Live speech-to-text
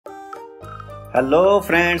Hello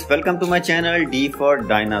friends, welcome to my channel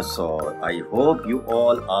dfordinosaur. I hope you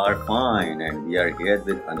all are fine and we are here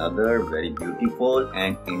with another very beautiful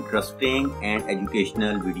and interesting and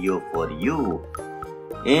educational video for you.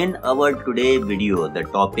 In our today video, the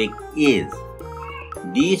topic is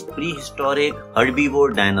these prehistoric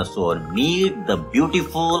herbivore dinosaurs meet the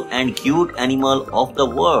beautiful and cute animal of the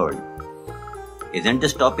world. Isn't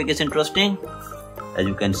this topic interesting? As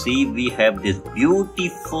you can see, we have this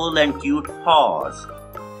beautiful and cute horse,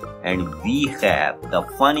 and we have the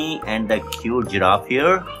funny and the cute giraffe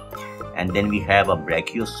here, and then we have a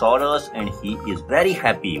Brachiosaurus, and he is very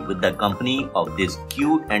happy with the company of this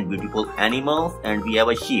cute and beautiful animals, and we have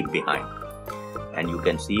a sheep behind. And you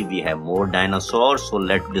can see we have more dinosaurs, so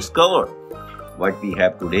let's discover what we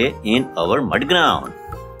have today in our mud ground.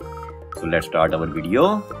 So let's start our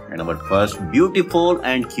video, and our first beautiful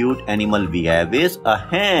and cute animal we have is a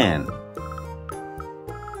hen.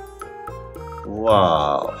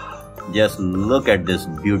 Wow, just look at this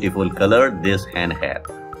beautiful color this hen has.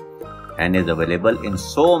 Hen is available in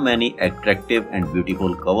so many attractive and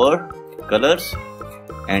beautiful colors,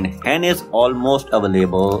 and hen is almost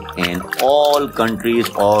available in all countries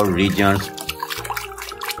or regions.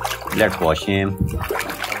 Let's wash him.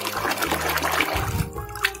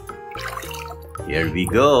 Here we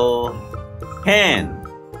go, hen.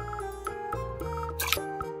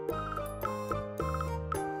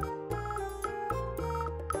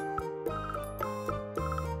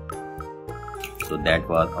 So that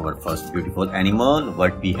was our first beautiful animal.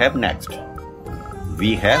 What we have next?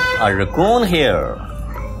 We have a raccoon here.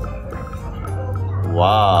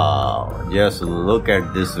 Wow, just look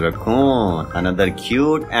at this raccoon, another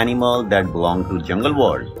cute animal that belongs to jungle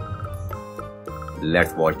world.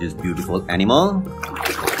 Let's watch this beautiful animal.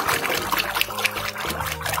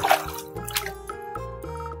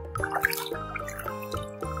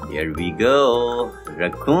 Here we go,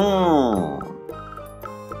 raccoon.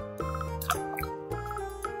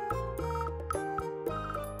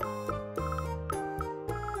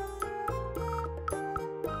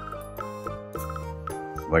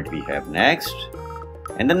 What we have next?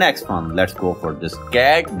 And the next one, let's go for this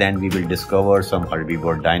cat. Then we will discover some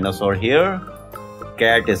herbivore dinosaur here.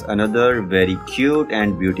 Cat is another very cute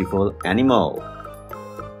and beautiful animal.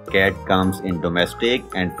 Cat comes in domestic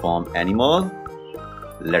and farm animal.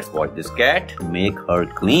 Let's watch this cat make her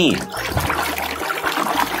clean.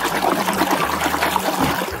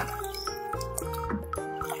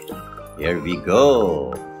 Here we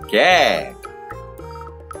go, cat.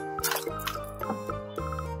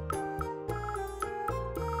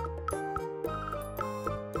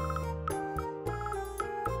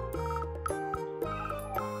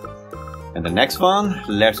 And the next one,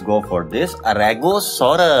 let's go for this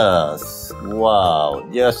Aragosaurus. Wow,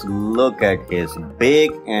 just look at his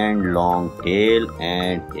big and long tail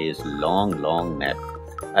and his long neck.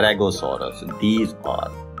 Aragosaurus, these are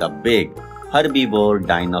the big herbivore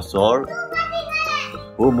dinosaur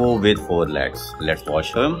who move with 4 legs. Let's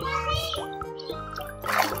watch him.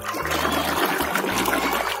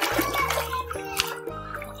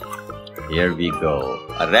 Here we go,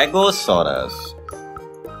 Aragosaurus.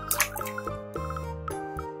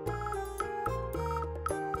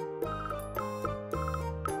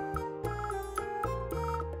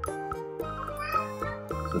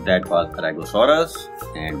 So that was Aragosaurus,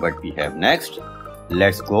 and what we have next?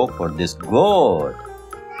 Let's go for this goat,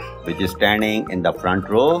 which is standing in the front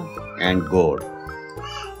row, and goat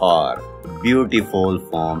are beautiful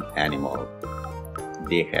farm animal.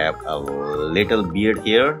 They have a little beard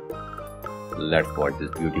here. Let's watch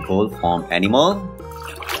this beautiful farm animal.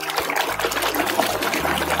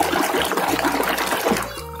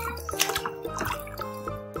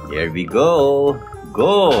 Here we go,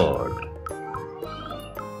 goat.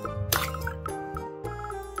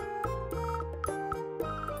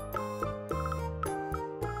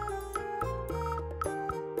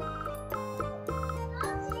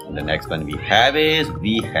 The next one we have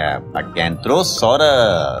a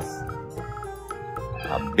Kentrosaurus,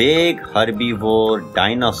 a big herbivore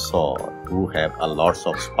dinosaur who have a lots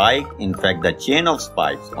of spikes. In fact, the chain of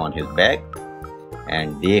spikes on his back,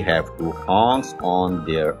 and they have 2 horns on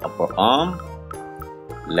their upper arm.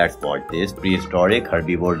 Let's watch this prehistoric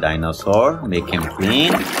herbivore dinosaur make him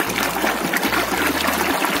clean.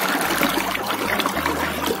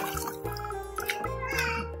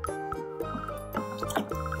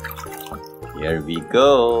 Here we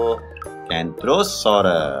go,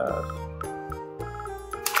 Kentrosaurus.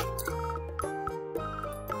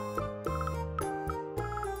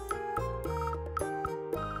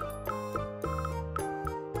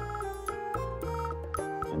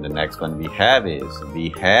 And the next next one we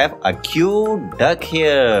have a cute duck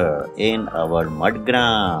here in our mud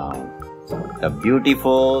ground. The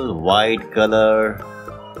beautiful white color,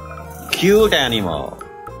 cute animal,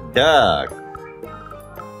 duck.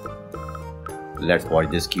 Let's watch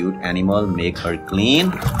this cute animal make her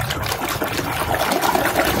clean.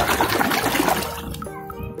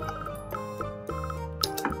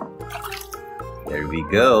 There we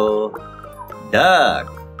go, duck.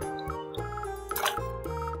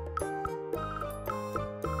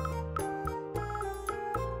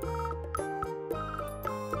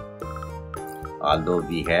 Although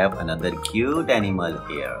we have another cute animal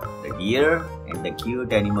here, the deer, and the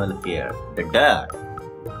cute animal here, the duck.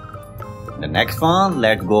 The next one,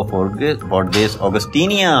 let's go for this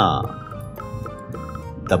Agustinia,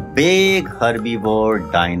 the big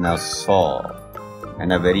herbivore dinosaur,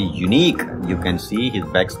 and a very unique. You can see his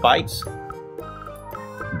back spikes.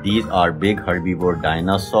 These are big herbivore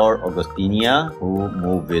dinosaur Agustinia who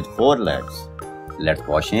move with 4 legs. Let's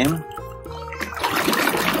watch him.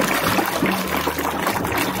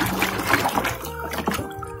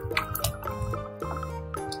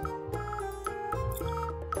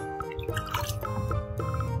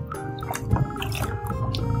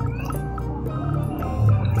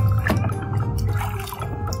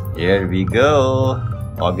 Here we go,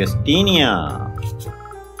 Agustinia.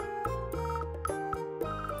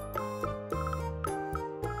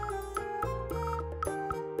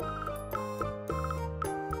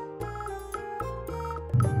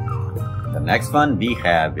 The next one we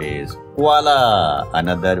have is Koala,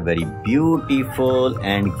 another very beautiful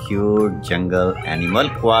and cute jungle animal,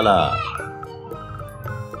 koala.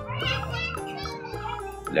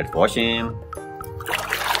 Let's watch him.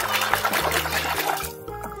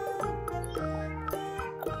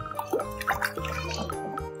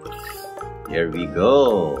 Here we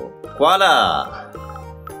go, koala.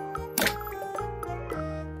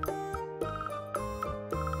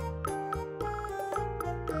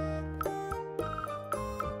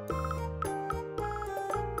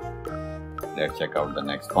 Let's check out the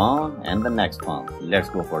next one and the next one. Let's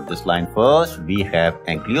go for this line first. We have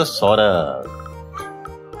Ankylosaurus,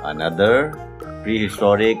 another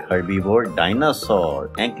prehistoric herbivore dinosaur,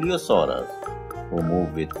 Ankylosaurus, who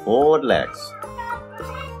move with 4 legs.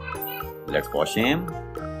 Let's watch him.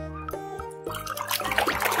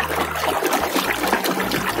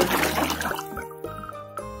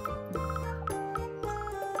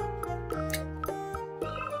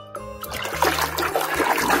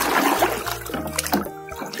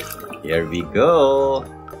 Here we go,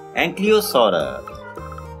 Ankylosaurus.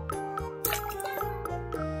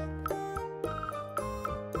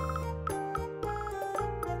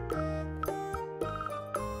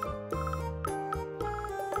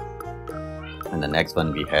 And the next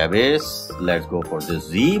one we have is, let's go for the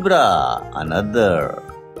zebra, another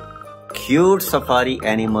cute safari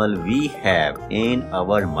animal we have in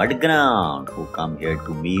our mud ground who come here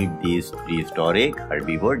to meet these prehistoric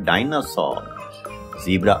herbivore dinosaurs.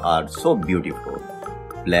 Zebra are so beautiful,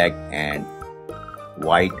 black and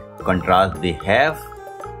white contrast they have,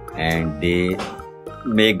 and they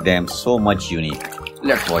make them so much unique.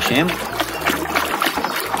 Let's watch him.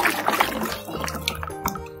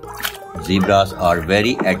 Zebras are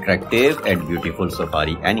very attractive and beautiful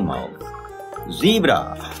safari animals.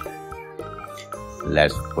 Zebra.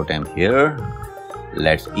 Let's put him here.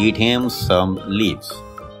 Let's eat him some leaves.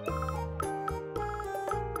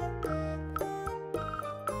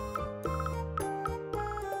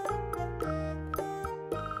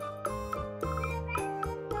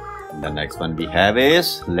 The next one we have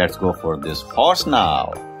is, let's go for this horse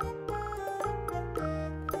now.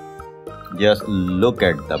 Just look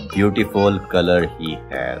at the beautiful color he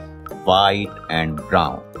has, white and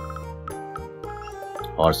brown.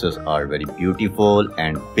 Horses are very beautiful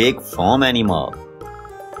and big farm animal.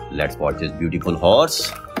 Let's watch this beautiful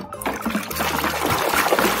horse.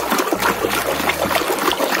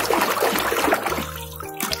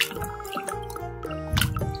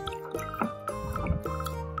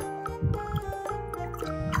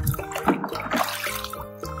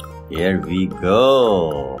 Here we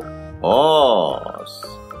go, horse.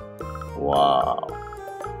 Wow,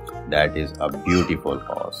 that is a beautiful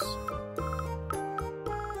horse.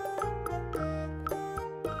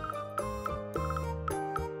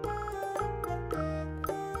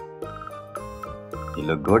 You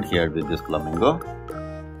look good here with this flamingo.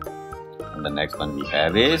 And the next one we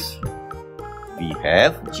have is, we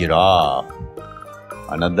have giraffe,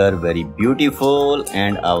 another very beautiful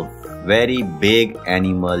and a very big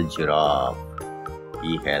animal, giraffe.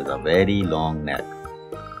 He has a very long neck.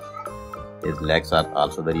 His legs are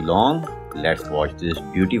also very long Let's watch this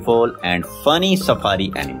beautiful and funny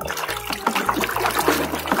safari animal.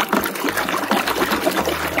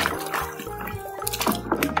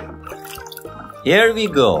 Here we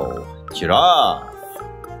go, giraffe.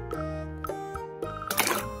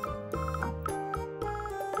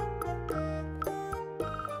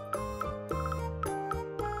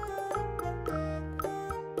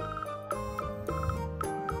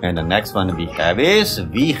 And the next one we have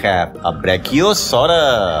a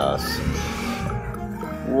Brachiosaurus.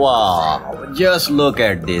 Wow, just look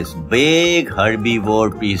at this big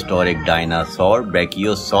herbivore prehistoric dinosaur,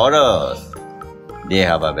 Brachiosaurus. They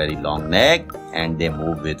have a very long neck and they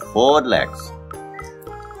move with 4 legs.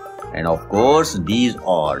 And of course, these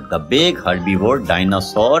are the big herbivore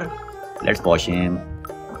dinosaur. Let's watch him.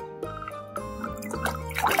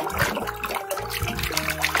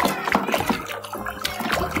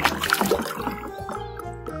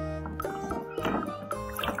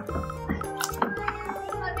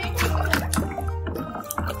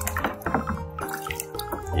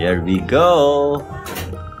 Here we go,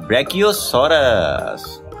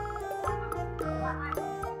 Brachiosaurus.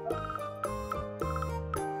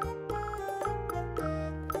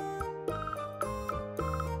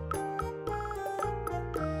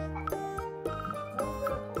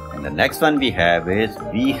 And the next one we have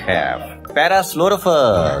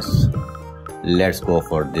Parasaurolophus. Let's go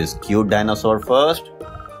for this cute dinosaur first.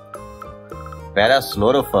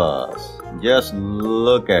 Parasaurolophus. Just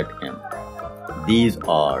look at him. These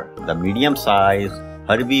are the medium-sized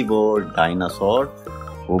herbivore dinosaur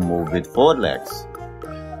who move with 4 legs.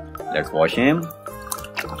 Let's watch him.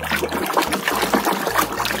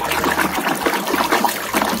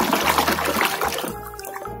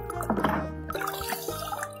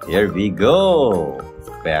 Here we go,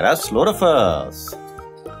 Parasaurolophus.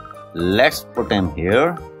 Let's put him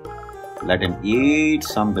here. Let him eat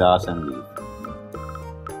some grass and leaf.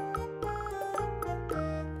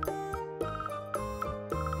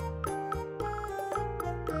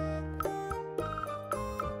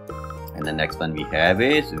 And the next one we have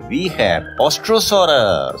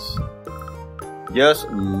Austrosaurus. Just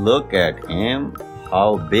look at him,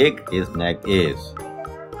 how big his neck is.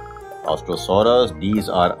 Austrosaurus, these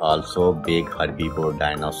are also big herbivore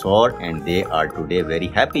dinosaur and they are today very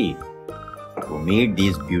happy to meet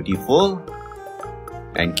these beautiful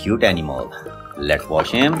and cute animals. Let's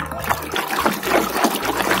watch him.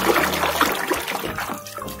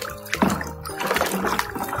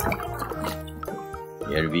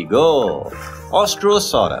 Here we go,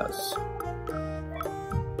 Austrosaurus.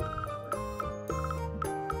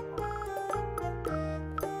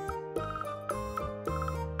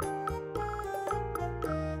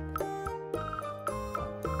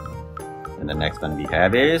 And the next one we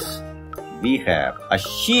have a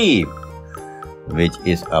sheep, which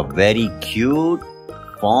is a very cute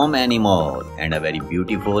farm animal and a very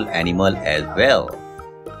beautiful animal as well.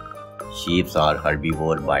 Sheep are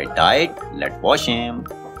herbivore by diet. Let's watch him.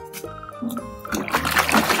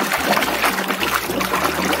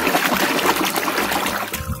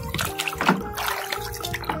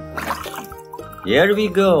 Here we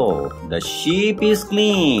go. The sheep is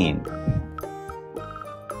clean.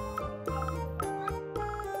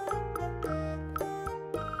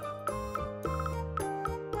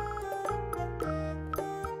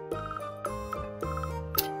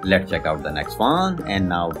 Let's check out the next one. And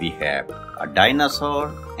now we have a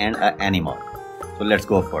dinosaur and an animal. So let's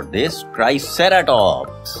go for this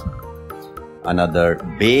Triceratops. Another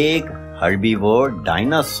big herbivore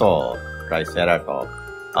dinosaur, Triceratops,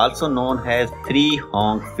 also known as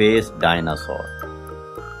 3-horn-faced dinosaur.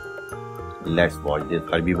 Let's watch this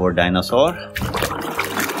herbivore dinosaur.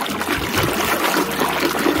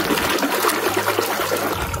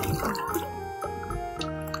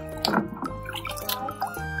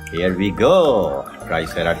 Here we go.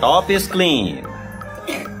 Triceratops is clean.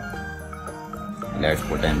 Let's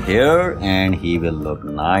put him here and he will look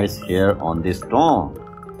nice here on this stone.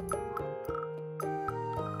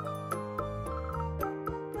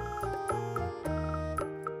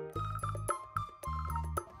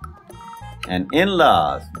 And in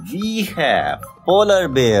last, we have polar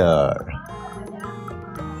bear.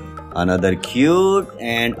 Another cute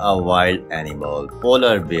and a wild animal,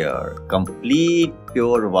 polar bear. Complete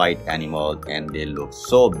pure white animal and they look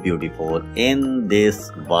so beautiful in this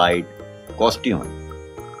white costume.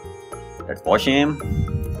 Let's watch him.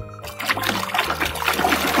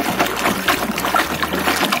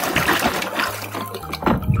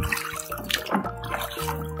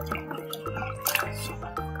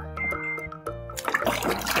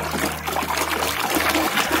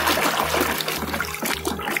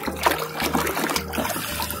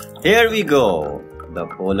 Here we go. The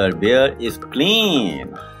polar bear is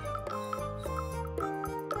clean.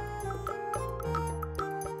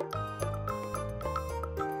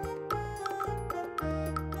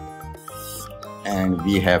 And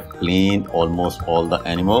we have cleaned almost all the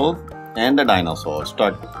animals and the dinosaurs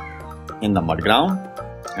stuck in the mud ground,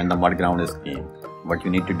 and the mud ground is clean. What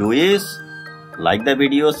you need to do is like the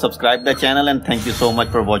video, subscribe the channel, and thank you so much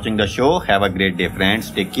for watching the show. Have a great day,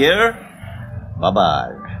 friends. Take care. Bye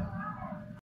bye.